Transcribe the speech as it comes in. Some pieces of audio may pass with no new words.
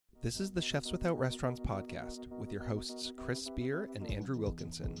This is the Chefs Without Restaurants podcast with your hosts Chris Spear and Andrew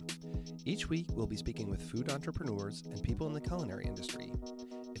Wilkinson. Each week we'll be speaking with food entrepreneurs and people in the culinary industry.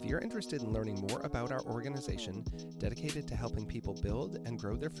 If you're interested in learning more about our organization dedicated to helping people build and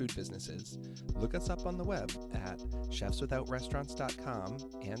grow their food businesses, look us up on the web at chefswithoutrestaurants.com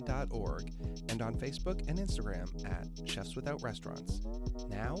and .org and on Facebook and Instagram at Chefs Without Restaurants.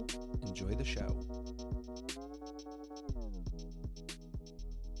 Now, enjoy the show.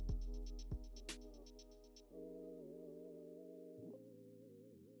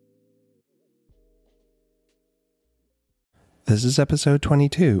 This is episode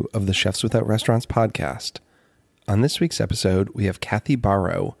 22 of the Chefs Without Restaurants podcast. On this week's episode, we have Cathy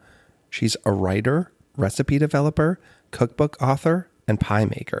Barrow. She's a writer, recipe developer, cookbook author, and pie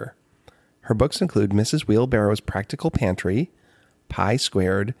maker. Her books include Mrs. Wheelbarrow's Practical Pantry, Pie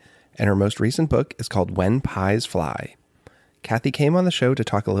Squared, and her most recent book is called When Pies Fly. Cathy came on the show to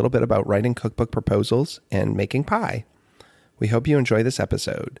talk a little bit about writing cookbook proposals and making pie. We hope you enjoy this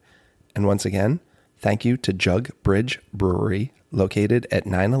episode. And once again, thank you to Jug Bridge Brewery, located at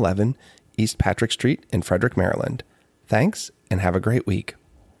 911 East Patrick Street in Frederick, Maryland. Thanks, and have a great week.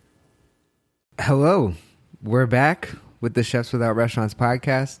 Hello, we're back with the Chefs Without Restaurants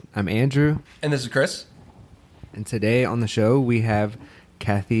podcast. I'm Andrew. And this is Chris. And today on the show, we have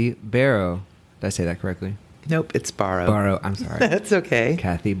Cathy Barrow. Did I say that correctly? Nope, it's Barrow. Barrow, I'm sorry. That's okay.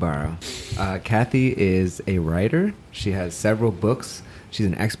 Cathy Barrow. Cathy is a writer. She has several books. She's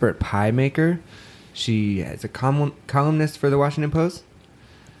an expert pie maker. She is a columnist for the Washington Post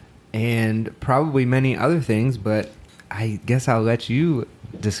and probably many other things, but I guess I'll let you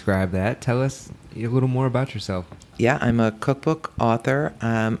describe that. Tell us a little more about yourself. Yeah, I'm a cookbook author.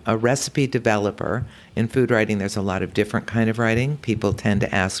 I'm a recipe developer. In food writing, there's a lot of different kind of writing. People tend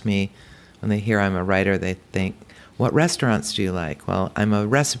to ask me, when they hear I'm a writer, they think, what restaurants do you like? Well, I'm a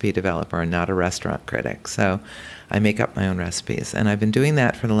recipe developer and not a restaurant critic. So I make up my own recipes. And I've been doing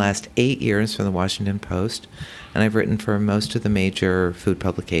that for the last 8 years for the Washington Post. And I've written for most of the major food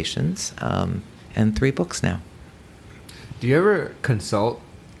publications and 3 books now. Do you ever consult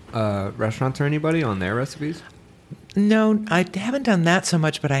restaurants or anybody on their recipes? No, I haven't done that so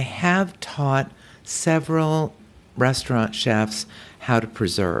much, but I have taught several restaurant chefs how to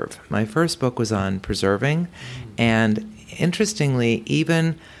preserve. My first book was on preserving, and interestingly,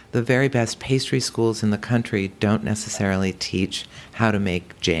 even the very best pastry schools in the country don't necessarily teach how to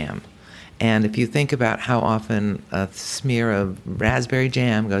make jam. And if you think about how often a smear of raspberry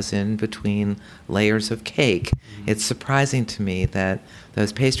jam goes in between layers of cake, it's surprising to me that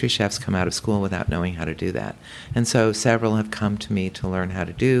those pastry chefs come out of school without knowing how to do that. And so several have come to me to learn how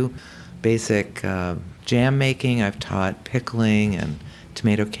to do basic jam making. I've taught pickling and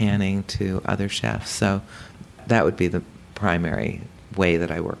tomato canning to other chefs. So that would be the primary way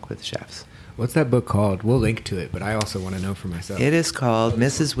that I work with chefs. What's that book called? We'll link to it, but I also want to know for myself. It is called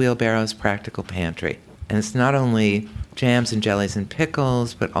Mrs. Wheelbarrow's Practical Pantry. And it's not only jams and jellies and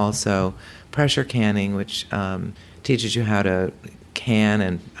pickles, but also pressure canning, which teaches you how to can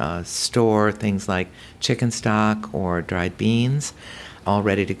and store things like chicken stock or dried beans all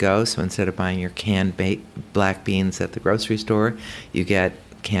ready to go. So instead of buying your canned black beans at the grocery store, you get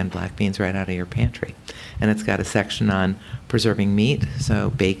canned black beans right out of your pantry. And it's got a section on preserving meat,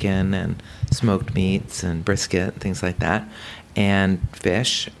 so bacon and smoked meats and brisket, things like that, and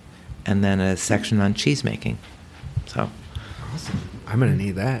fish, and then a section on cheese making. So awesome. I'm going to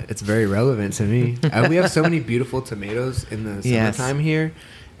need that. It's very relevant to me. We have so many beautiful tomatoes in the summertime here,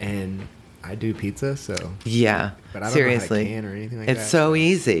 and I do pizza, so yeah. But I don't seriously, know how to can or anything like it's that. So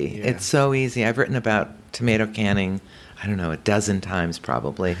easy. Yeah. It's so easy. I've written about tomato canning, I don't know, a dozen times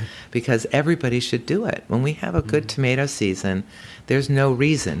probably, because everybody should do it. When we have a good tomato season, there's no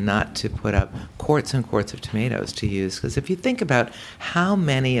reason not to put up quarts and quarts of tomatoes to use. Because if you think about how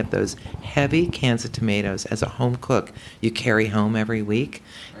many of those heavy cans of tomatoes as a home cook you carry home every week,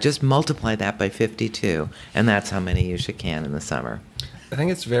 just multiply that by 52, and that's how many you should can in the summer. I think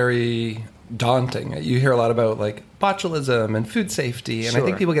it's very daunting. You hear a lot about like botulism and food safety, and I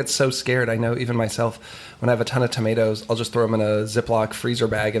think people get so scared. I know even myself, when I have a ton of tomatoes, I'll just throw them in a Ziploc freezer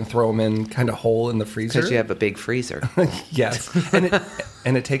bag and throw them in kind of hole in the freezer. Because you have a big freezer. Yes.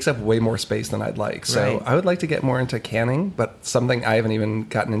 And it takes up way more space than I'd like. So Right. I would like to get more into canning, but something I haven't even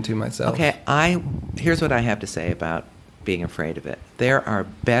gotten into myself. Okay, here's what I have to say about being afraid of it. There are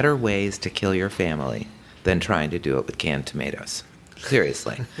better ways to kill your family than trying to do it with canned tomatoes.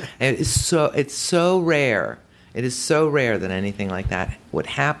 Seriously. And it's so rare. It is so rare that anything like that would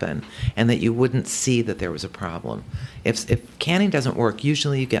happen and that you wouldn't see that there was a problem. If canning doesn't work,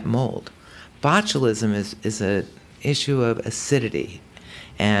 usually you get mold. Botulism is an issue of acidity.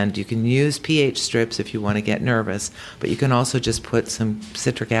 And you can use pH strips if you want to get nervous, but you can also just put some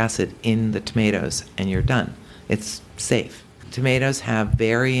citric acid in the tomatoes and you're done. It's safe. Tomatoes have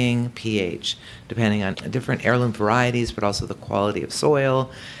varying pH depending on different heirloom varieties, but also the quality of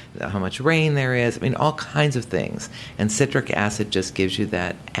soil, how much rain there is, I mean, all kinds of things. And citric acid just gives you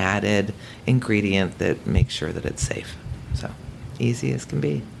that added ingredient that makes sure that it's safe. So, easy as can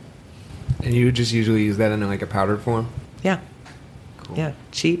be. And you just usually use that in like a powdered form? Yeah. Cool. Yeah,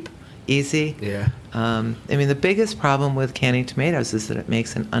 cheap, easy. Yeah. I mean, the biggest problem with canning tomatoes is that it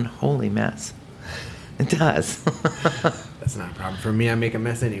makes an unholy mess. It does. That's not a problem. For me, I make a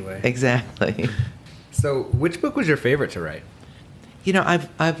mess anyway. Exactly. So, which book was your favorite to write? You know,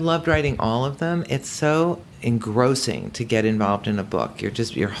 I've loved writing all of them. It's so engrossing to get involved in a book.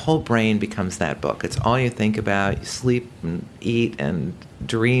 Your whole brain becomes that book. It's all you think about. You sleep and eat and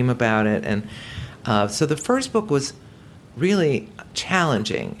dream about it. And so the first book was really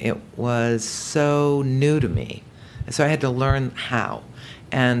challenging. It was so new to me. So I had to learn how.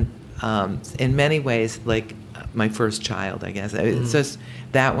 And in many ways, like my first child, I guess. It's just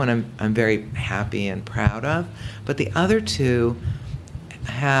that one I'm very happy and proud of. But the other two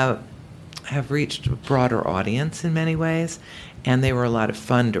have reached a broader audience in many ways, and they were a lot of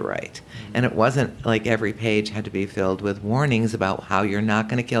fun to write. And it wasn't like every page had to be filled with warnings about how you're not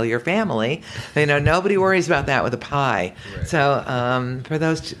going to kill your family. You know, nobody worries about that with a pie. Right. So for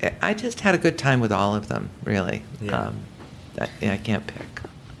those, I just had a good time with all of them, really. Yeah. I can't pick.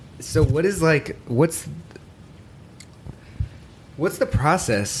 So what's the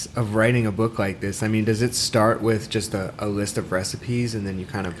process of writing a book like this? I mean, does it start with just a list of recipes and then you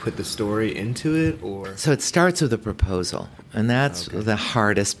kind of put the story into it, or? So it starts with a proposal, and that's the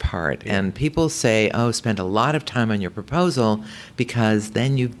hardest part. Yeah. And people say, spend a lot of time on your proposal because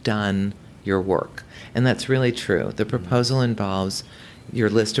then you've done your work. And that's really true. The proposal involves your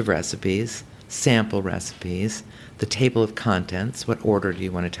list of recipes, sample recipes, the table of contents, what order do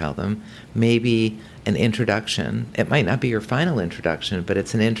you want to tell them, maybe an introduction. It might not be your final introduction, but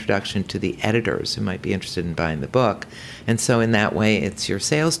it's an introduction to the editors who might be interested in buying the book. And so in that way, it's your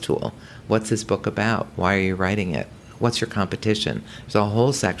sales tool. What's this book about? Why are you writing it? What's your competition? There's a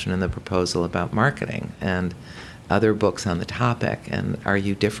whole section in the proposal about marketing and other books on the topic. And are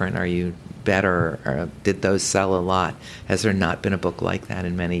you different? Are you better? Or did those sell a lot? Has there not been a book like that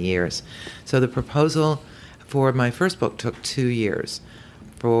in many years? So the proposal for my first book took 2 years.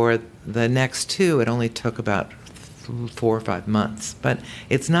 For the next two, it only took about 4 or 5 months. But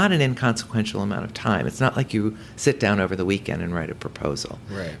it's not an inconsequential amount of time. It's not like you sit down over the weekend and write a proposal.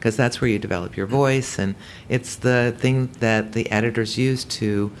 Right. Because that's where you develop your voice, and it's the thing that the editors use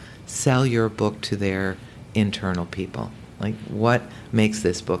to sell your book to their internal people. Like, what makes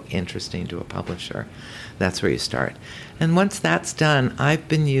this book interesting to a publisher? That's where you start. And once that's done, I've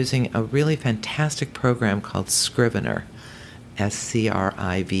been using a really fantastic program called Scrivener, Scrivener.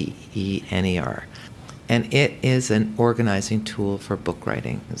 And it is an organizing tool for book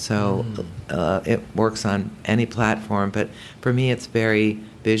writing. So it works on any platform, but for me it's very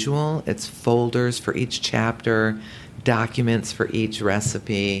visual. It's folders for each chapter, documents for each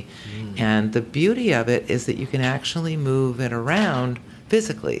recipe. And the beauty of it is that you can actually move it around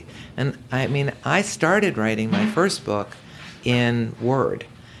physically. And I mean, I started writing my first book in Word.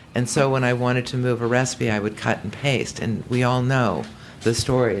 And so when I wanted to move a recipe, I would cut and paste. And we all know the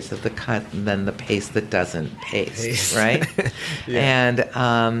stories of the cut and then the paste that doesn't paste. Right? Yeah.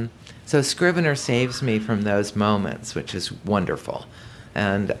 And so Scrivener saves me from those moments, which is wonderful.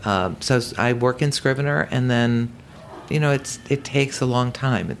 And so I work in Scrivener, and then, you know, it takes a long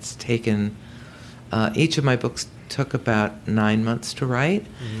time. It's taken, each of my books took about 9 months to write.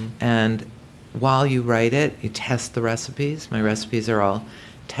 And while you write it, you test the recipes. My recipes are all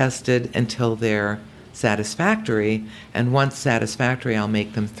tested until they're satisfactory, and once satisfactory, I'll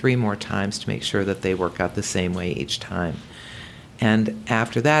make them 3 more times to make sure that they work out the same way each time. And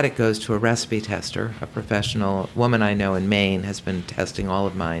after that, it goes to a recipe tester. A professional woman I know in Maine has been testing all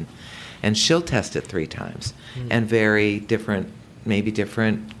of mine, and she'll test it 3 times and vary different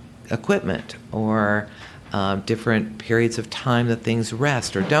equipment or different periods of time that things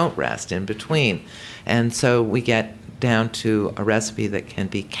rest or don't rest in between. And so we get down to a recipe that can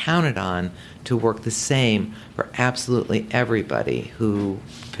be counted on to work the same for absolutely everybody who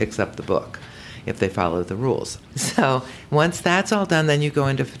picks up the book if they follow the rules. So once that's all done, then you go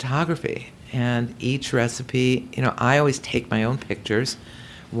into photography. And each recipe, you know, I always take my own pictures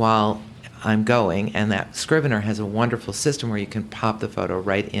while I'm going, and that Scrivener has a wonderful system where you can pop the photo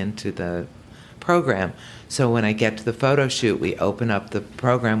right into the program. So when I get to the photo shoot, we open up the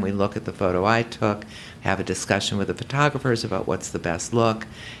program, we look at the photo I took, have a discussion with the photographers about what's the best look,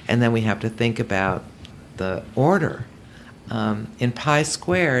 and then we have to think about the order. In Pie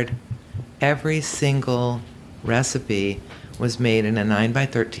Squared, every single recipe was made in a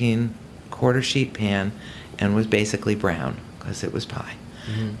 9x13 quarter sheet pan and was basically brown because it was pie.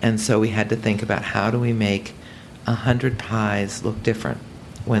 Mm-hmm. And so we had to think about how do we make 100 pies look different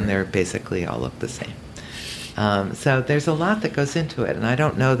when they're basically all look the same. So there's a lot that goes into it, and I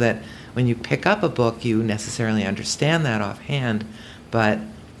don't know that when you pick up a book you necessarily understand that offhand, but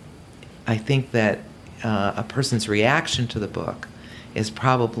I think that a person's reaction to the book is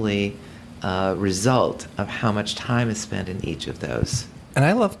probably a result of how much time is spent in each of those. And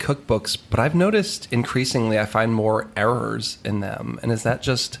I love cookbooks, but I've noticed increasingly I find more errors in them. And is that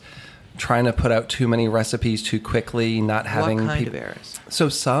just trying to put out too many recipes too quickly, not having... What kind of errors? So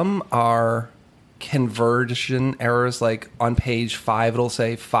some are conversion errors, like on page 5 it'll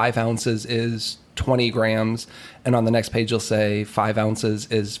say 5 ounces is 20 grams, and on the next page you'll say 5 ounces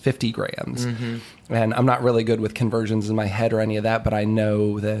is 50 grams. Mm-hmm. And I'm not really good with conversions in my head or any of that, but I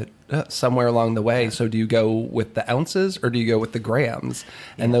know that somewhere along the way. So do you go with the ounces or do you go with the grams?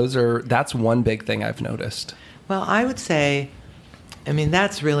 Yeah. And that's one big thing I've noticed. Well, I would say,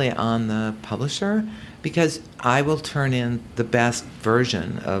 that's really on the publisher, because I will turn in the best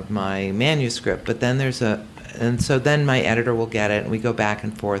version of my manuscript, but then and so then my editor will get it, and we go back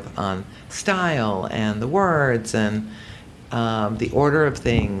and forth on style and the words and the order of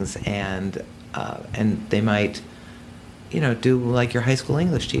things, and they might, do like your high school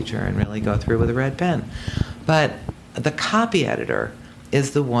English teacher and really go through with a red pen. But the copy editor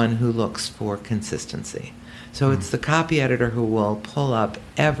is the one who looks for consistency. So it's the copy editor who will pull up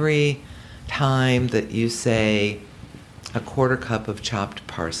every time that you say a quarter cup of chopped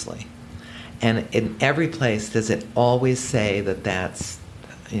parsley. And in every place, does it always say that that's,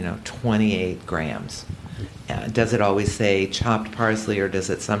 28 grams? Does it always say chopped parsley, or does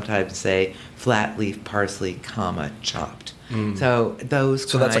it sometimes say flat leaf parsley, chopped? So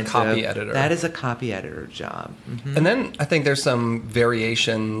So that's a copy editor. That is a copy editor job. Mm-hmm. And then I think there's some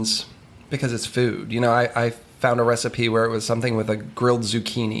variations because it's food. I found a recipe where it was something with a grilled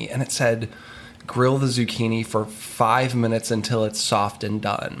zucchini, and it said grill the zucchini for 5 minutes until it's soft and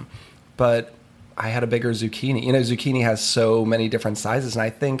done. But I had a bigger zucchini. Zucchini has so many different sizes, and I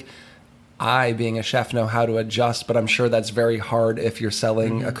think I, being a chef, know how to adjust, but I'm sure that's very hard if you're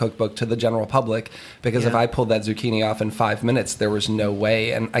selling a cookbook to the general public, because if I pulled that zucchini off in 5 minutes, there was no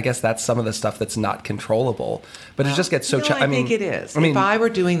way. And I guess that's some of the stuff that's not controllable. But it just gets so... I think it is. If I were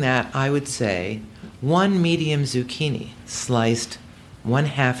doing that, I would say 1 medium zucchini sliced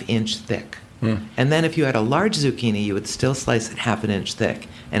 1/2 inch thick. And then if you had a large zucchini, you would still slice it 1/2 inch thick,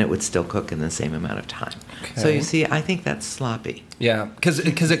 and it would still cook in the same amount of time. Okay. So you see, I think that's sloppy. Yeah, because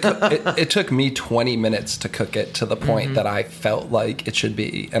it took me 20 minutes to cook it to the point that I felt like it should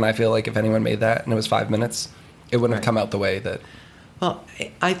be. And I feel like if anyone made that and it was 5 minutes, it wouldn't have come out the way that... Well,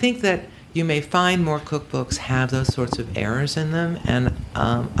 I think that you may find more cookbooks have those sorts of errors in them, and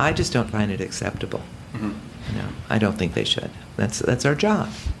I just don't find it acceptable. I don't think they should. That's our job.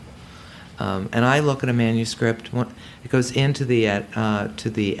 And I look at a manuscript. It goes into to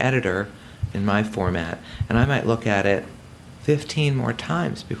the editor in my format, and I might look at it 15 more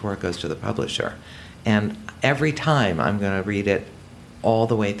times before it goes to the publisher. And every time I'm going to read it all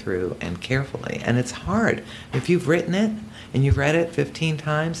the way through and carefully. And it's hard. If you've written it and you've read it 15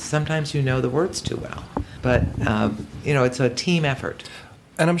 times, sometimes you know the words too well. But, it's a team effort.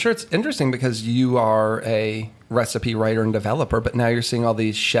 And I'm sure it's interesting because you are a recipe writer and developer, but now you're seeing all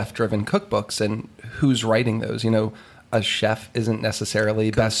these chef-driven cookbooks, and who's writing those? A chef isn't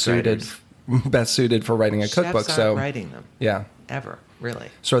necessarily best suited for writing a cookbook. Chefs aren't writing them. Yeah. Ever, really.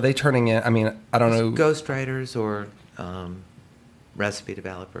 So are they turning in? I don't know. Ghostwriters or recipe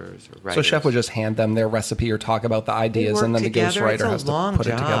developers or writers. So a chef would just hand them their recipe or talk about the ideas, and then the ghostwriter has to put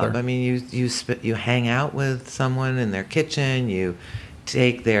it together. You hang out with someone in their kitchen. You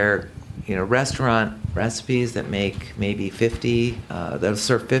take their restaurant recipes that make maybe 50, they'll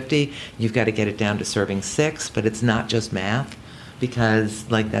serve 50. You've got to get it down to serving 6, but it's not just math, because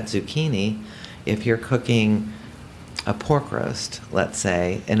like that zucchini, if you're cooking a pork roast, let's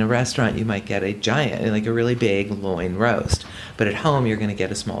say, in a restaurant you might get a giant, like a really big loin roast, but at home you're going to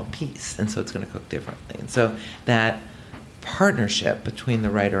get a small piece, and so it's going to cook differently. And so that partnership between the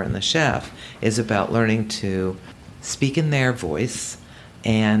writer and the chef is about learning to speak in their voice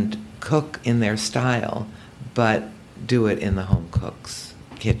and cook in their style, but do it in the home cook's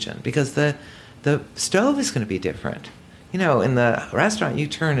kitchen, because the stove is going to be different. in the restaurant, you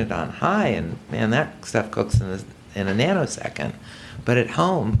turn it on high, and man, that stuff cooks in a nanosecond. But at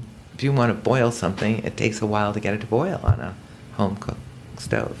home, if you want to boil something, it takes a while to get it to boil on a home cooked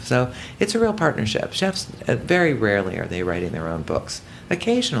stove. So it's a real partnership. Chefs, very rarely are they writing their own books.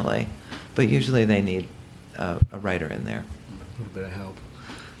 Occasionally, but usually they need a writer in there. A little bit of help.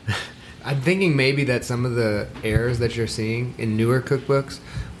 I'm thinking maybe that some of the errors that you're seeing in newer cookbooks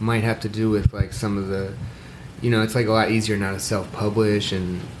might have to do with like some of the, it's like a lot easier now to self-publish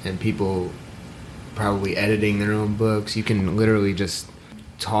and people probably editing their own books. You can literally just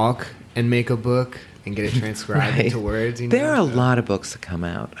talk and make a book and get it transcribed Right. into words. There are a lot of books that come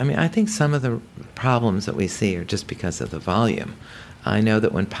out. I mean, I think some of the problems that we see are just because of the volume. I know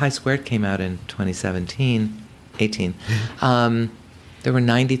that when Pi Squared came out in 18, there were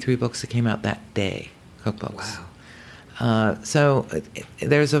 93 books that came out that day, cookbooks. Wow. So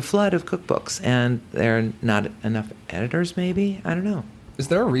there's a flood of cookbooks, and there are not enough editors, maybe? I don't know. Is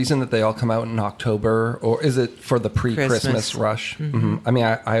there a reason that they all come out in October, or is it for the pre-Christmas Christmas. rush? Mm-hmm. I mean,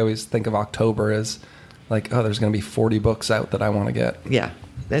 I always think of October as like, oh, there's going to be 40 books out that I want to get. Yeah,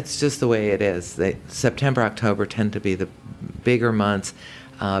 that's just the way it is. September, October tend to be the bigger months.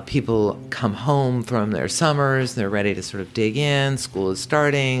 People come home from their summers. They're ready to sort of dig in. School is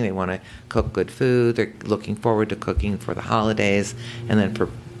starting. They want to cook good food. They're looking forward to cooking for the holidays and then for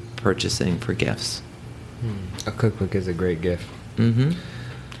purchasing for gifts. A cookbook is a great gift. Mm-hmm.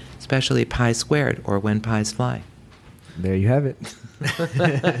 Especially Pi Squared or When Pies Fly. There you have it.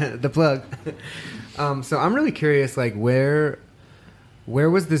 The plug. So I'm really curious, like, where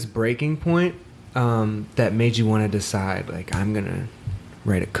was this breaking point that made you want to decide, like, I'm going to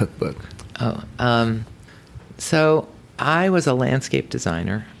write a cookbook? So I was a landscape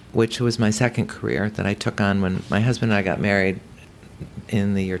designer, which was my second career that I took on when my husband and I got married.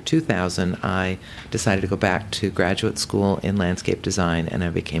 In the year 2000, I decided to go back to graduate school in landscape design, and I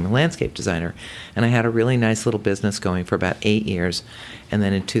became a landscape designer. And I had a really nice little business going for about 8 years. And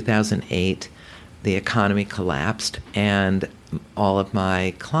then in 2008, the economy collapsed, and all of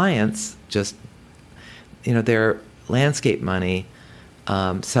my clients just, their landscape money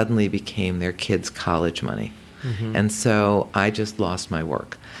suddenly became their kids' college money. Mm-hmm. And so I just lost my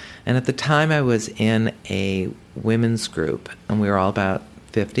work. And at the time, I was in a women's group, and we were all about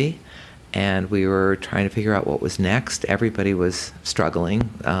 50, and we were trying to figure out what was next. Everybody was struggling.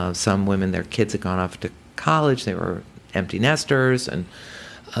 Some women, their kids had gone off to college. They were empty nesters, and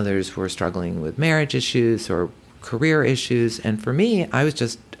others were struggling with marriage issues or career issues. And for me, I was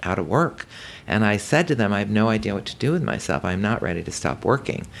just out of work. And I said to them, I have no idea what to do with myself. I'm not ready to stop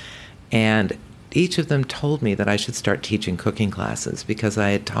working. And each of them told me that I should start teaching cooking classes because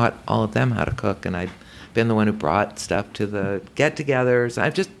I had taught all of them how to cook, and I'd been the one who brought stuff to the get-togethers.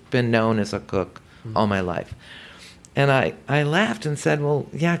 I've just been known as a cook all my life. And I laughed and said, well,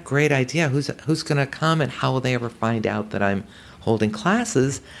 yeah, great idea. Who's going to come, and how will they ever find out that I'm holding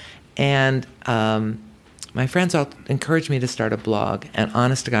classes? And my friends all encouraged me to start a blog, and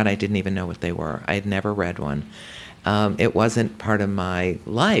honest to God, I didn't even know what they were. I had never read one. It wasn't part of my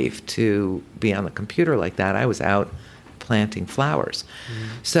life to be on the computer like that. I was out planting flowers. Mm-hmm.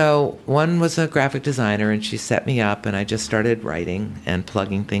 So one was a graphic designer, and she set me up, and I just started writing and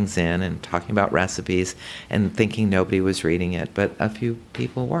plugging things in and talking about recipes and thinking nobody was reading it, but a few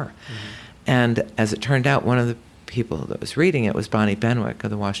people were. Mm-hmm. And as it turned out, one of the people that was reading it was Bonnie Benwick of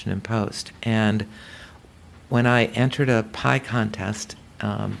the Washington Post. And when I entered a pie contest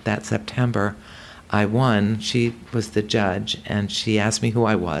that September, I won. She was the judge, and she asked me who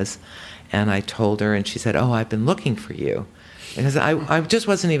I was, and I told her, and she said, oh, I've been looking for you. Because I just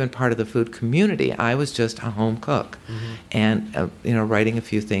wasn't even part of the food community. I was just a home cook, and writing a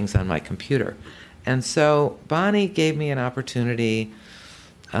few things on my computer. And so Bonnie gave me an opportunity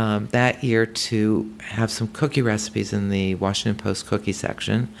that year to have some cookie recipes in the Washington Post cookie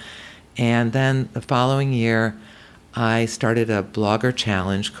section. And then the following year, I started a blogger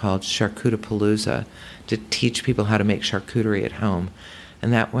challenge called Charcuterapalooza to teach people how to make charcuterie at home.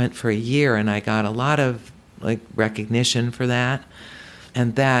 And that went for a year, and I got a lot of recognition for that.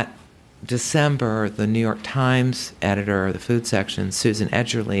 And that December, the New York Times editor of the food section, Susan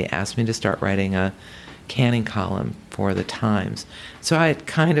Edgerly, asked me to start writing a canning column for the Times. So I had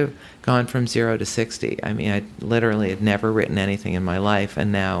kind of gone from 0 to 60. I mean, I literally had never written anything in my life,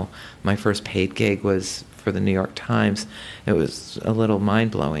 and now my first paid gig was for the New York Times. It was a little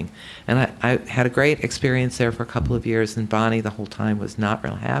mind-blowing. And I had a great experience there for a couple of years, and Bonnie the whole time was not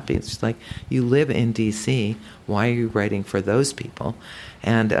real happy. It's just like, you live in D.C., why are you writing for those people?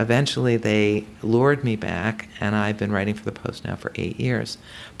 And eventually they lured me back, and I've been writing for the Post now for 8 years.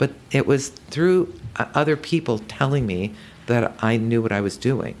 But it was through other people telling me that I knew what I was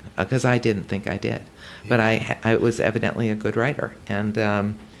doing, because I didn't think I did. But I was evidently a good writer.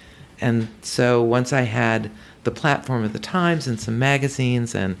 And so once I had the platform of the Times and some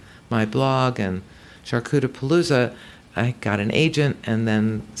magazines and my blog and Charcuterie-Palooza, I got an agent and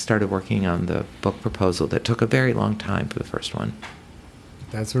then started working on the book proposal that took a very long time for the first one.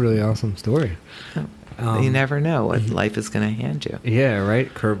 That's a really awesome story. You never know what life is going to hand you. Yeah,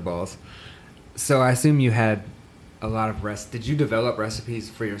 right? Curveballs. So I assume you had a lot of Did you develop recipes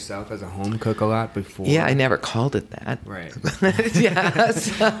for yourself as a home cook a lot before? Yeah, I never called it that. Right.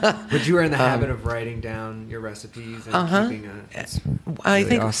 Yes. But you were in the habit of writing down your recipes and keeping I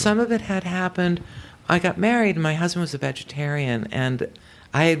think awesome. some of it had happened. I got married, and my husband was a vegetarian, and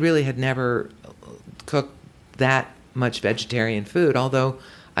I really had never cooked that much vegetarian food, although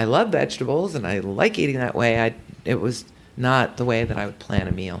I love vegetables and I like eating that way. It was not the way that I would plan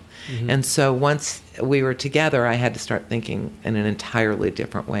a meal. Mm-hmm. And so once we were together, I had to start thinking in an entirely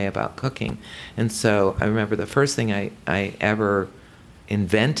different way about cooking. And so I remember the first thing I ever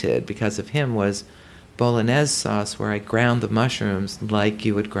invented because of him was bolognese sauce, where I ground the mushrooms like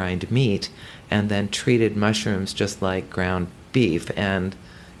you would grind meat, and then treated mushrooms just like ground beef, and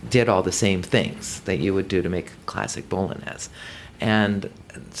did all the same things that you would do to make classic bolognese. And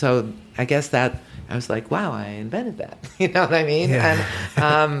so I guess that I was like, wow, I invented that. You know what I mean? Yeah.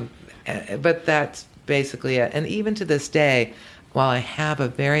 And, but that's basically it. And even to this day, while I have a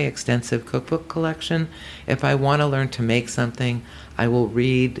very extensive cookbook collection, if I want to learn to make something, I will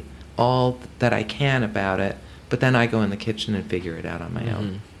read all that I can about it, but then I go in the kitchen and figure it out on my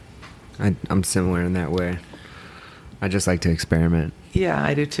own. I'm similar in that way. I just like to experiment. Yeah,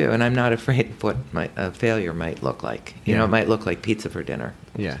 I do too. And I'm not afraid of what a failure might look like. You know, it might look like pizza for dinner.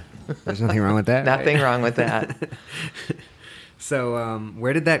 Yeah. There's nothing wrong with that. Nothing wrong with that. So,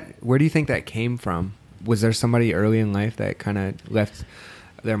 where do you think that came from? Was there somebody early in life that kind of left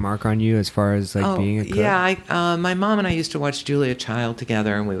their mark on you as far as being a cook? Yeah, my mom and I used to watch Julia Child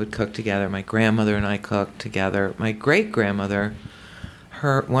together, and we would cook together. My grandmother and I cooked together. My great-grandmother,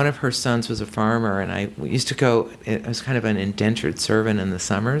 one of her sons was a farmer, and we used to go. I was kind of an indentured servant in the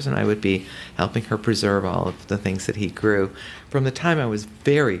summers, and I would be helping her preserve all of the things that he grew from the time I was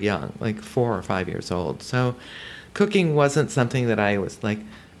very young, like 4 or 5 years old. So cooking wasn't something that I was like.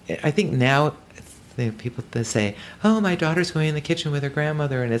 I think now people say, "Oh, my daughter's going in the kitchen with her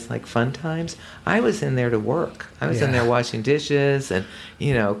grandmother, and it's like fun times." I was in there to work. I was in there washing dishes and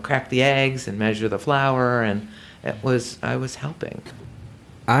crack the eggs and measure the flour, and I was helping.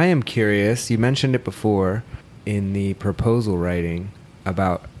 I am curious, you mentioned it before in the proposal writing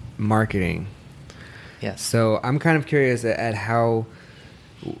about marketing. Yes. So I'm kind of curious at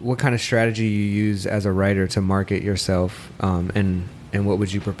what kind of strategy you use as a writer to market yourself, and what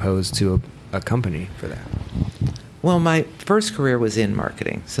would you propose to a company for that? Well, my first career was in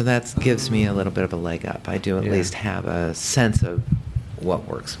marketing, so that gives me a little bit of a leg up. I do at least have a sense of what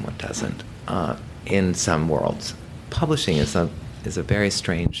works and what doesn't in some worlds. Publishing is a very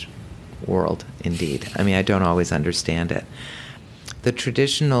strange world indeed. I mean, I don't always understand it. The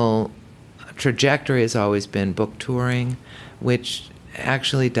traditional trajectory has always been book touring, which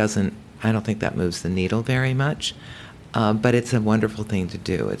actually I don't think that moves the needle very much. But it's a wonderful thing to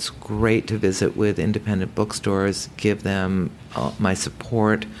do. It's great to visit with independent bookstores, give them my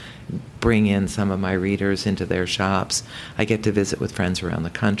support, bring in some of my readers into their shops. I get to visit with friends around the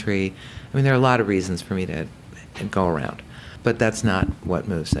country. I mean, there are a lot of reasons for me to go around, but that's not what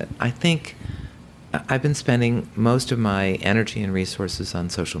moves it. I think I've been spending most of my energy and resources on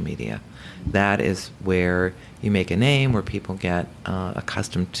social media. That is where you make a name, where people get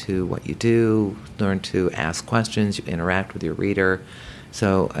accustomed to what you do, learn to ask questions, you interact with your reader.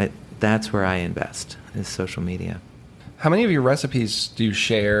 So that's where I invest, is social media. How many of your recipes do you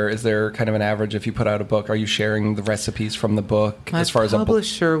share? Is there kind of an average if you put out a book? Are you sharing the recipes from the book as far as a book? My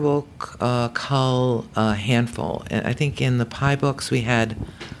publisher will cull a handful. I think in the pie books we had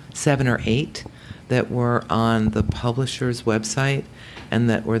 7 or 8 that were on the publisher's website and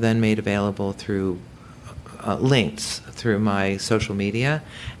that were then made available through links through my social media.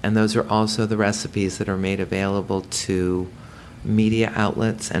 And those are also the recipes that are made available to media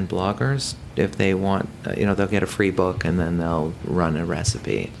outlets and bloggers. If they want, they'll get a free book and then they'll run a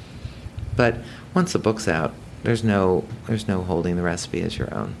recipe. But once the book's out, There's no holding the recipe as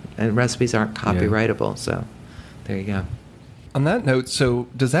your own. And recipes aren't copyrightable, so there you go. On that note, so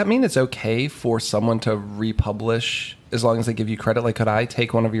does that mean it's okay for someone to republish as long as they give you credit? Like, could I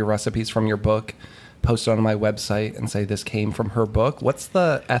take one of your recipes from your book, post it on my website, and say this came from her book? What's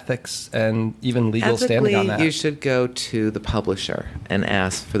the ethics and even legal standing on that? You should go to the publisher and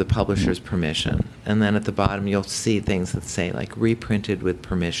ask for the publisher's permission. And then at the bottom, you'll see things that say, like, reprinted with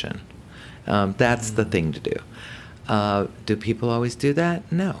permission. That's the thing to do. Do people always do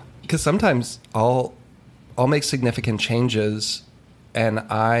that? No. Because sometimes I'll make significant changes and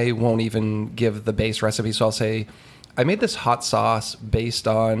I won't even give the base recipe. So I'll say, I made this hot sauce based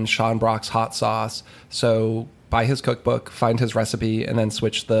on Sean Brock's hot sauce. So buy his cookbook, find his recipe, and then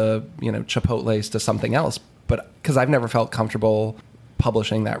switch the, chipotles to something else. But because I've never felt comfortable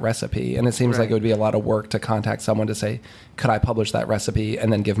publishing that recipe. And it seems like it would be a lot of work to contact someone to say, could I publish that recipe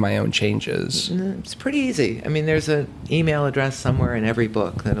and then give my own changes? It's pretty easy. I mean, there's an email address somewhere in every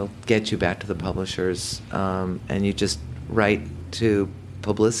book that'll get you back to the publishers, and you just write to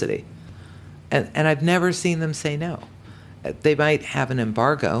publicity. And I've never seen them say no. They might have an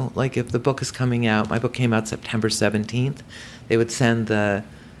embargo. Like if the book is coming out, my book came out September 17th, they would send the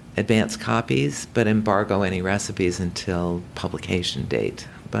advance copies, but embargo any recipes until publication date.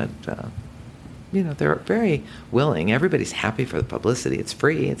 But, they're very willing. Everybody's happy for the publicity. It's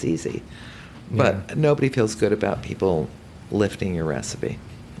free. It's easy. But nobody feels good about people lifting your recipe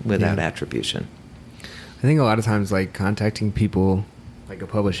without attribution. I think a lot of times, like, contacting people, like a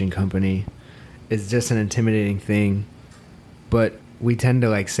publishing company, is just an intimidating thing. But we tend to,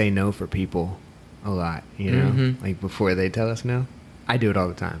 like, say no for people a lot, like before they tell us no. I do it all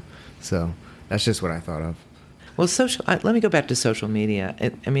the time. So that's just what I thought of. Well, let me go back to social media.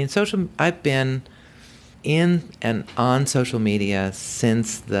 I've been in and on social media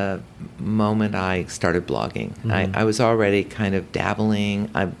since the moment I started blogging. Mm-hmm. I was already kind of dabbling.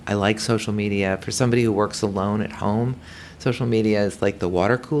 I like social media. For somebody who works alone at home, social media is like the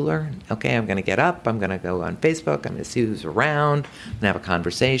water cooler. Okay, I'm going to get up. I'm going to go on Facebook. I'm going to see who's around. I'm going to have a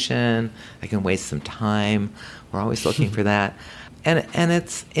conversation. I can waste some time. We're always looking for that. And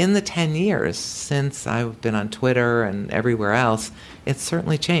it's in the 10 years since I've been on Twitter and everywhere else, it's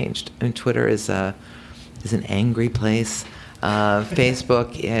certainly changed. I mean, Twitter is an angry place.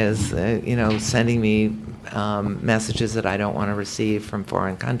 Facebook is, sending me messages that I don't want to receive from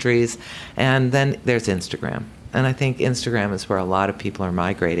foreign countries. And then there's Instagram. And I think Instagram is where a lot of people are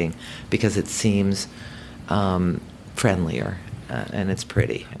migrating because it seems friendlier. And it's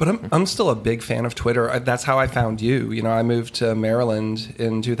pretty. But I'm still a big fan of Twitter. That's how I found you. I moved to Maryland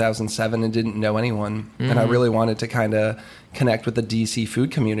in 2007 and didn't know anyone. Mm-hmm. And I really wanted to kind of connect with the DC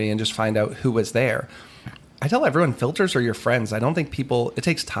food community and just find out who was there. I tell everyone, filters are your friends. I don't think it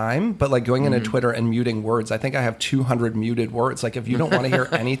takes time, but like going into Twitter and muting words, I think I have 200 muted words. Like if you don't want to hear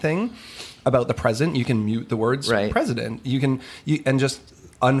anything about the president, you can mute the words president. And just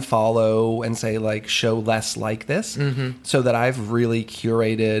unfollow and say like show less like this, so that I've really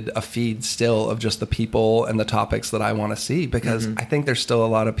curated a feed still of just the people and the topics that I want to see, because I think there's still a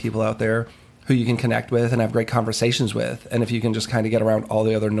lot of people out there who you can connect with and have great conversations with, and if you can just kind of get around all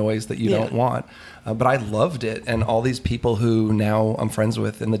the other noise that you don't want. But I loved it, and all these people who now I'm friends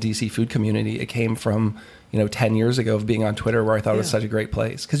with in the DC food community, it came from 10 years ago of being on Twitter, where I thought it was such a great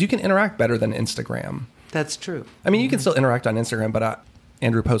place because you can interact better than Instagram. That's true. I mean, you can still interact on Instagram, but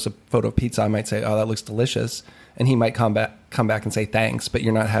Andrew posts a photo of pizza, I might say, oh, that looks delicious. And he might come back and say thanks, but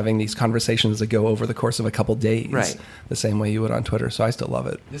you're not having these conversations that go over the course of a couple days the same way you would on Twitter. So I still love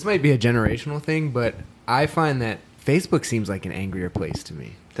it. This might be a generational thing, but I find that Facebook seems like an angrier place to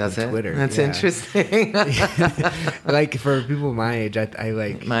me. Does it? Twitter. That's interesting. Like for people my age, I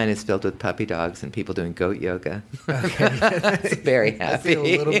like... Mine is filled with puppy dogs and people doing goat yoga. Okay. It's very happy. I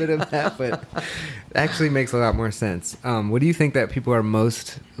see a little bit of that, but it actually makes a lot more sense. What do you think that people are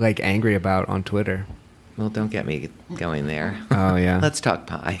most like angry about on Twitter? Well, don't get me going there. Oh, yeah. Let's talk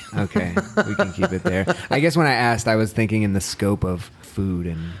pie. Okay. We can keep it there. I guess when I asked, I was thinking in the scope of food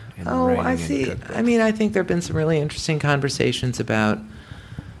and I see. I mean, I think there have been some really interesting conversations about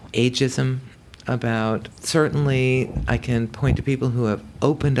ageism, certainly I can point to people who have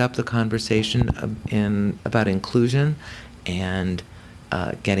opened up the conversation about inclusion and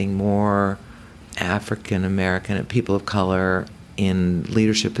getting more African American and people of color in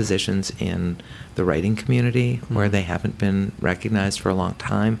leadership positions in the writing community where they haven't been recognized for a long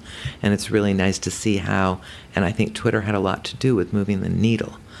time. And it's really nice to see how, and I think Twitter had a lot to do with moving the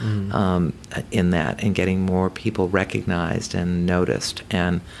needle in that and getting more people recognized and noticed.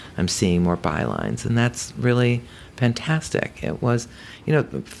 And I'm seeing more bylines, and that's really fantastic. It was,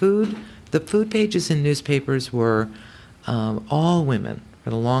 food The food pages in newspapers were all women for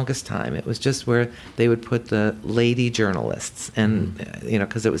the longest time. It was just where they would put the lady journalists, and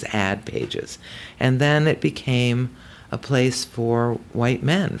because it was ad pages. And then it became a place for white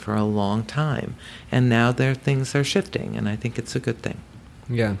men for a long time. And now things are shifting, and I think it's a good thing.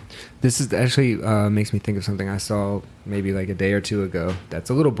 Yeah. This is actually makes me think of something I saw maybe like a day or two ago that's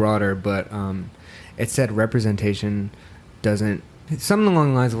a little broader, but it said representation doesn't, something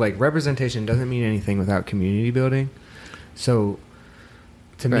along the lines of like, representation doesn't mean anything without community building. So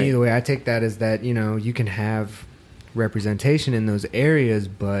to me, the way I take that is that, you can have representation in those areas,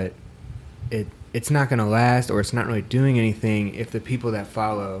 but it's not going to last, or it's not really doing anything if the people that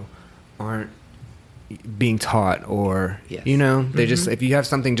follow aren't being taught, or they just, if you have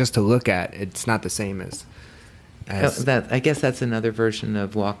something just to look at, it's not the same as that. I guess that's another version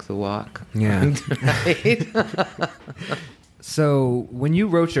of walk the walk. Yeah. So when you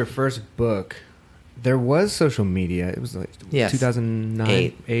wrote your first book, there was social media. It was like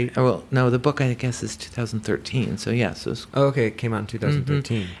 2009, 8. Well, no, the book I guess is 2013. So yes, it was. Oh, okay, it came out in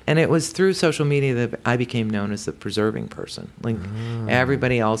 2013. And it was through social media that I became known as the preserving person. Like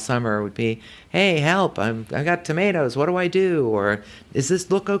everybody all summer would be, "Hey, help! I got tomatoes. What do I do?" Or "Does this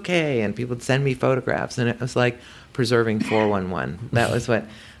look okay?" And people would send me photographs, and it was like preserving 411. That was what.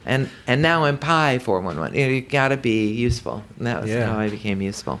 And now I'm Pie 411. You got to be useful. And that was how I became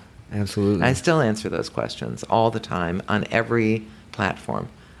useful. Absolutely. I still answer those questions all the time on every platform.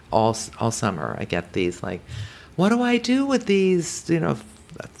 All summer I get these like, what do I do with these,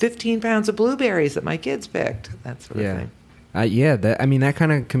 15 pounds of blueberries that my kids picked? That sort of thing. That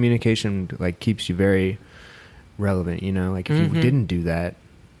kind of communication like keeps you very relevant, like if you didn't do that.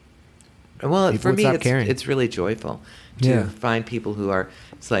 Well, for me, it's really joyful to find people who are,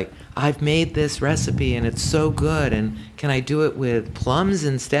 it's like, I've made this recipe and it's so good, and can I do it with plums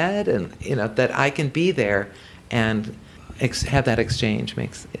instead? And, that I can be there and have that exchange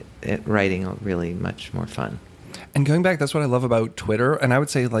makes it writing really much more fun. And going back, that's what I love about Twitter. And I would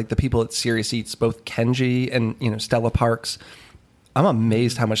say like the people at Serious Eats, both Kenji and, Stella Parks, I'm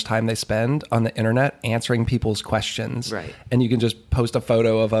amazed how much time they spend on the internet answering people's questions. Right. And you can just post a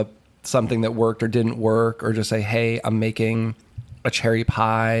photo of something that worked or didn't work, or just say, hey, I'm making a cherry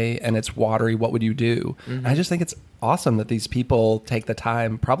pie and it's watery. What would you do? Mm-hmm. I just think it's awesome that these people take the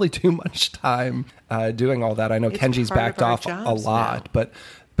time, probably too much time, doing all that. I know Kenji's backed off a lot, but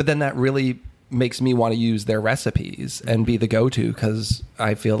then that really makes me want to use their recipes and be the go-to, because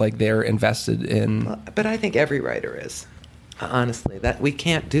I feel like they're invested in. But I think every writer is. Honestly, that we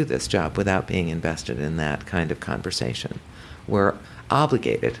can't do this job without being invested in that kind of conversation. We're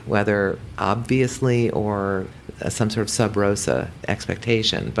obligated, whether obviously or some sort of sub rosa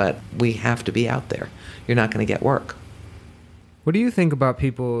expectation, but we have to be out there. You're not going to get work. What do you think about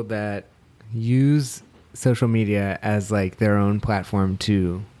people that use social media as like their own platform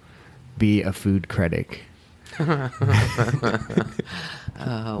to be a food critic?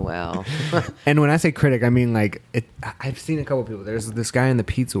 Oh, well. And when I say critic, I mean like I've seen a couple people. There's this guy in the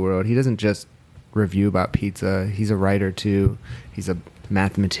pizza world. He doesn't just review about pizza. He's a writer too. He's a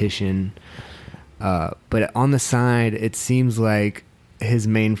mathematician. But on the side, it seems like his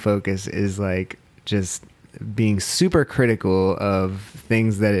main focus is like just being super critical of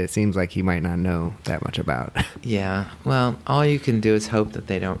things that it seems like he might not know that much about. Yeah. Well, all you can do is hope that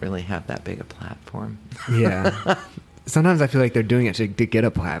they don't really have that big a platform. Yeah. Sometimes I feel like they're doing it to get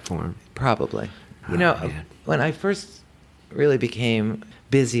a platform. Probably. When I first really became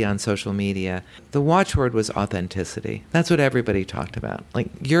busy on social media, the watchword was authenticity. That's what everybody talked about. Like,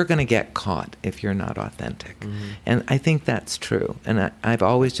 you're going to get caught if you're not authentic. Mm-hmm. And I think that's true. And I've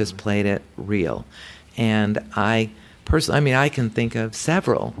always just played it real. And I personally, I can think of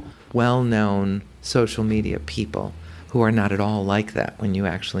several well-known social media people who are not at all like that when you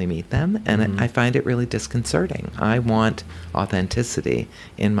actually meet them. And I find it really disconcerting. I want authenticity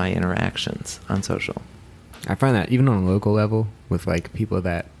in my interactions on social. I find that even on a local level with like people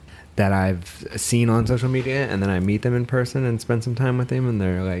that I've seen on social media, and then I meet them in person and spend some time with them, and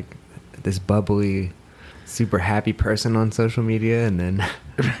they're like this bubbly, super happy person on social media, and then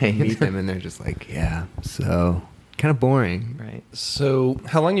meet them and they're just like, yeah, so kind of boring. Right. So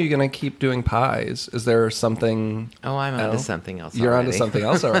how long are you going to keep doing pies? Is there something Oh, I'm onto something else You're already. onto something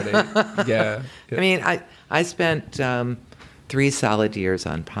else already. Yeah. I mean, I spent 3 solid years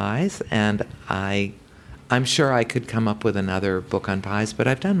on pies, and I'm sure I could come up with another book on pies, but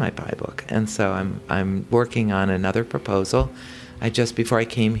I've done my pie book, and so I'm working on another proposal. I just, before I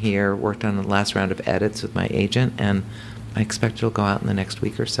came here, worked on the last round of edits with my agent, and I expect it'll go out in the next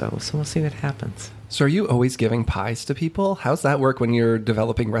week or so. So we'll see what happens. So are you always giving pies to people? How's that work when you're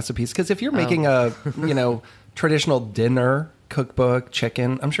developing recipes? Because if you're making a, traditional dinner cookbook,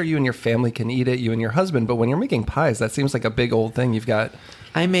 chicken, I'm sure you and your family can eat it, you and your husband. But when you're making pies, that seems like a big old thing you've got.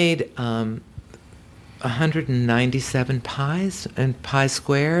 I made 197 pies and pies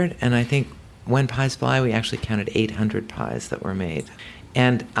squared. And I think when pies fly, we actually counted 800 pies that were made.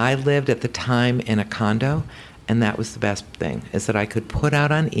 And I lived at the time in a condo. And that was the best thing, is that I could put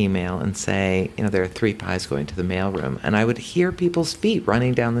out on email and say, there are 3 pies going to the mailroom. And I would hear people's feet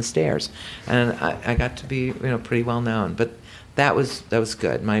running down the stairs. And I got to be, pretty well known. But that was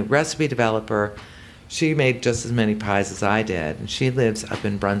good. My recipe developer, she made just as many pies as I did. And she lives up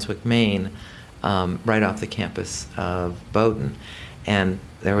in Brunswick, Maine, right off the campus of Bowdoin. And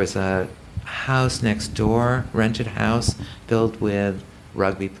there was a house next door, rented house, filled with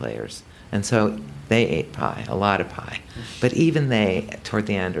rugby players. And so they ate pie, a lot of pie. But even they, toward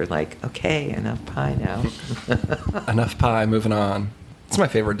the end, are like, okay, enough pie now. Enough pie, moving on. It's my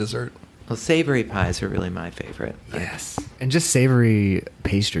favorite dessert. Well, savory pies are really my favorite. Yes. And just savory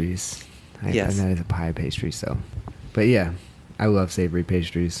pastries. Yes. And that is a pie pastry, so. But yeah, I love savory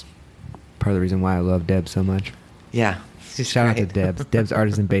pastries. Part of the reason why I love Deb so much. Yeah. Shout out to Deb's. Deb's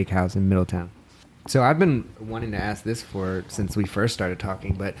Artisan Bakehouse in Middletown. So I've been wanting to ask this since we first started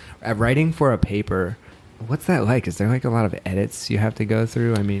talking, but writing for a paper, what's that like? Is there like a lot of edits you have to go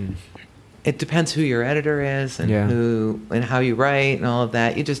through? I mean, it depends who your editor is and and how you write and all of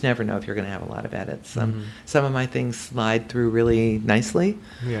that. You just never know if you're going to have a lot of edits. Some of my things slide through really nicely,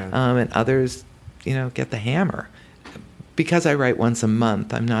 and others, get the hammer. Because I write once a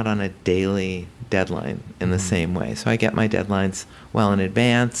month, I'm not on a daily deadline in the same way. So I get my deadlines well in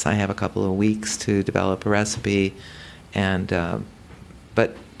advance. I have a couple of weeks to develop a recipe, but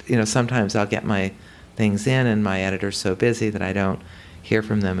sometimes I'll get my things in, and my editor's so busy that I don't hear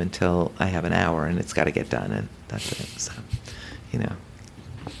from them until I have an hour, and it's got to get done, and that's it. So,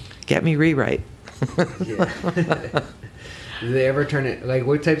 get me rewrite. Do they ever turn it, like,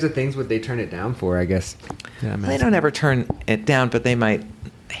 what types of things would they turn it down for, I guess? They don't ever turn it down, but they might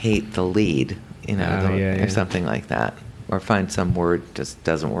hate the lead, or something like that, or find some word just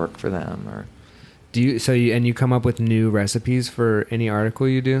doesn't work for them, or. Do you come up with new recipes for any article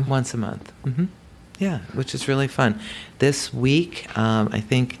you do? Once a month. Mm-hmm. Yeah, which is really fun. This week, I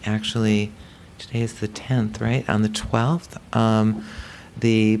think actually, today is the 10th, right? On the 12th,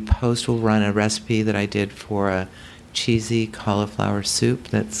 the Post will run a recipe that I did for a cheesy cauliflower soup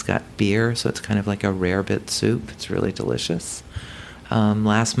that's got beer, so it's kind of like a rarebit soup. It's really delicious.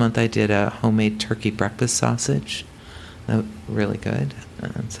 Last month I did a homemade turkey breakfast sausage. Really good.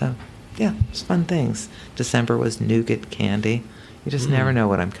 So, yeah, it's fun things. December was nougat candy. You just never know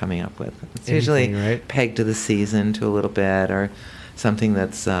what I'm coming up with. It's usually pegged to the season to a little bit, or something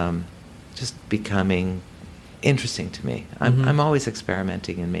that's just becoming interesting to me. I'm always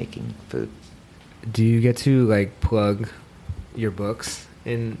experimenting and making food. Do you get to plug your books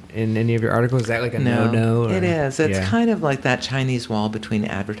in any of your articles? Is that like a no? It is. It's kind of like that Chinese wall between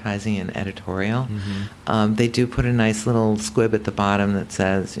advertising and editorial. They do put a nice little squib at the bottom that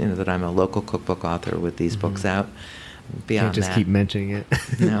says, that I'm a local cookbook author with these books out. Beyond Can't just that, keep mentioning it.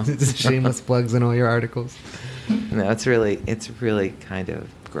 No. Shameless plugs in all your articles. No, it's really kind of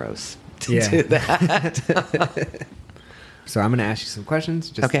gross to do that. So I'm going to ask you some questions.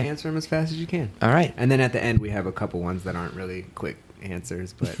 Just answer them as fast as you can. All right. And then at the end, we have a couple ones that aren't really quick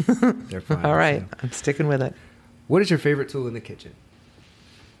answers, but they're fine. All right. So. I'm sticking with it. What is your favorite tool in the kitchen?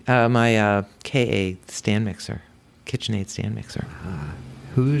 My KA stand mixer, KitchenAid stand mixer.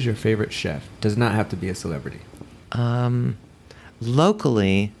 Who's your favorite chef? Does not have to be a celebrity.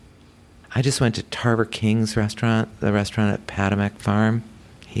 Locally, I just went to Tarver King's restaurant, the restaurant at Patamak Farm.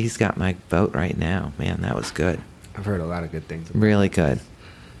 He's got my vote right now. Man, that was good. I've heard a lot of good things about Really good.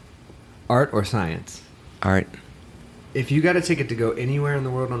 Art or science? Art. If you got a ticket to go anywhere in the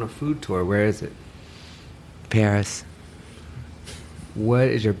world on a food tour, where is it? Paris. What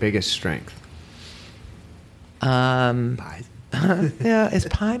is your biggest strength? Pies. Yeah, is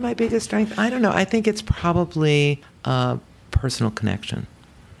pie my biggest strength? I don't know. I think it's probably personal connection.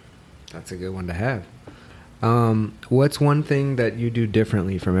 That's a good one to have. What's one thing that you do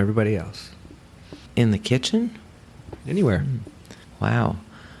differently from everybody else? In the kitchen? Anywhere. Wow.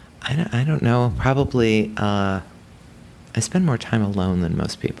 I don't know. Probably I spend more time alone than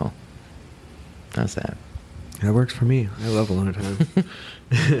most people. How's that? That works for me. I love alone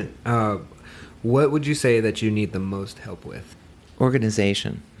time. What would you say that you need the most help with?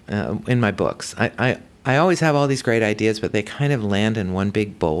 Organization. In my books. I always have all these great ideas, but they kind of land in one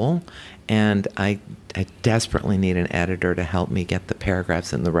big bowl. And I desperately need an editor to help me get the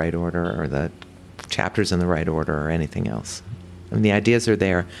paragraphs in the right order or the chapters in the right order or anything else. I mean, the ideas are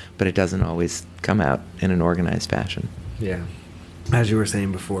there, but it doesn't always come out in an organized fashion. Yeah. As you were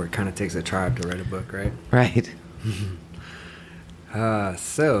saying before, it kind of takes a tribe to write a book, right? Right.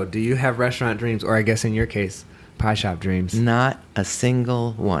 So, do you have restaurant dreams, or I guess in your case, pie shop dreams? Not a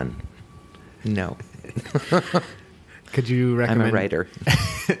single one. No. Could you recommend... I'm a writer.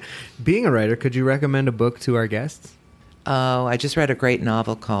 Being a writer, could you recommend a book to our guests? Oh, I just read a great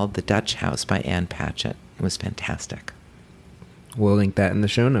novel called The Dutch House by Anne Patchett. It was fantastic. We'll link that in the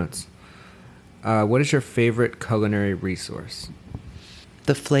show notes. What is your favorite culinary resource?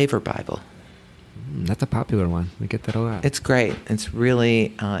 The Flavor Bible. That's a popular one. We get that a lot. It's great. It's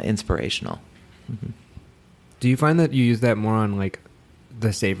really inspirational. Mm-hmm. Do you find that you use that more on like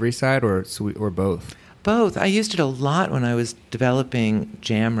the savory side or sweet or both? Both. I used it a lot when I was developing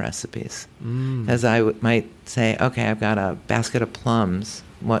jam recipes. As I might say, okay, I've got a basket of plums.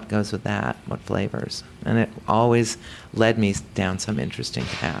 What goes with that? What flavors? And it always led me down some interesting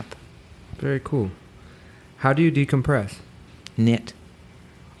path. Very cool. How do you decompress? Knit.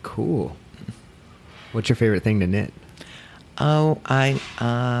 Cool. What's your favorite thing to knit? Oh, I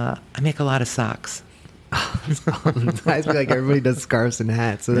make a lot of socks. I feel like everybody does scarves and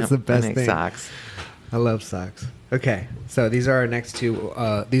hats, so that's the best I make thing. Socks. I love socks. Okay, so these are our next two.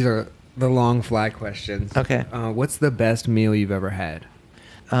 These are the long fly questions. Okay. What's the best meal you've ever had?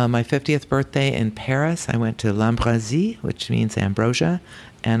 My 50th birthday in Paris, I went to L'Ambroisie, which means ambrosia,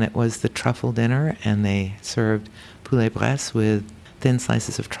 and it was the truffle dinner, and they served poulet bresse with thin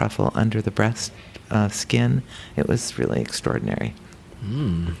slices of truffle under the breast skin. It was really extraordinary.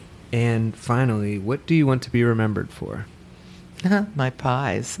 And finally, what do you want to be remembered for? My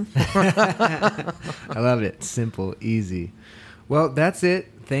pies. I love it. Simple, easy. Well, that's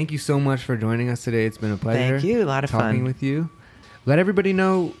it. Thank you so much for joining us today. It's been a pleasure. Thank you. A lot of talking fun. with you. Let everybody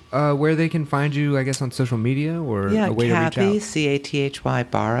know where they can find you, I guess, on social media or a way Cathy, to reach out. Cathy,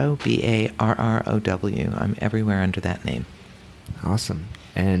 Barrow, Barrow. I'm everywhere under that name. Awesome.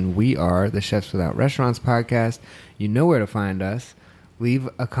 And we are the Chefs Without Restaurants podcast. You know where to find us. Leave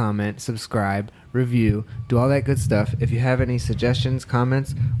a comment, subscribe, review, do all that good stuff. If you have any suggestions,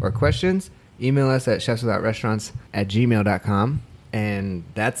 comments, or questions, email us at chefswithoutrestaurants@gmail.com. And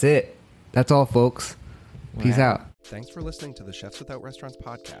that's it. That's all, folks. Peace out. Thanks for listening to the Chefs Without Restaurants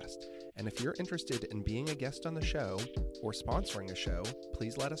podcast. And if you're interested in being a guest on the show or sponsoring a show,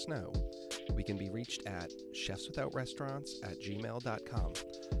 please let us know. We can be reached at chefswithoutrestaurants@gmail.com.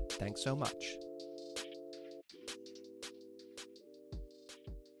 Thanks so much.